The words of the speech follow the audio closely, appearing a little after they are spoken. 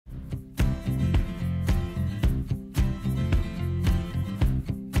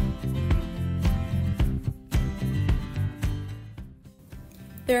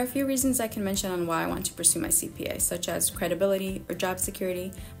There are a few reasons I can mention on why I want to pursue my CPA, such as credibility or job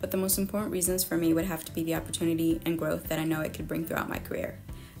security, but the most important reasons for me would have to be the opportunity and growth that I know it could bring throughout my career.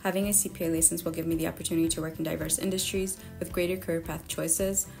 Having a CPA license will give me the opportunity to work in diverse industries with greater career path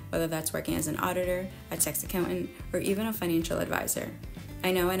choices, whether that's working as an auditor, a tax accountant, or even a financial advisor.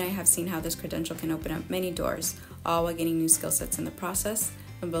 I know and I have seen how this credential can open up many doors, all while gaining new skill sets in the process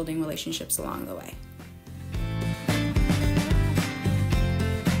and building relationships along the way.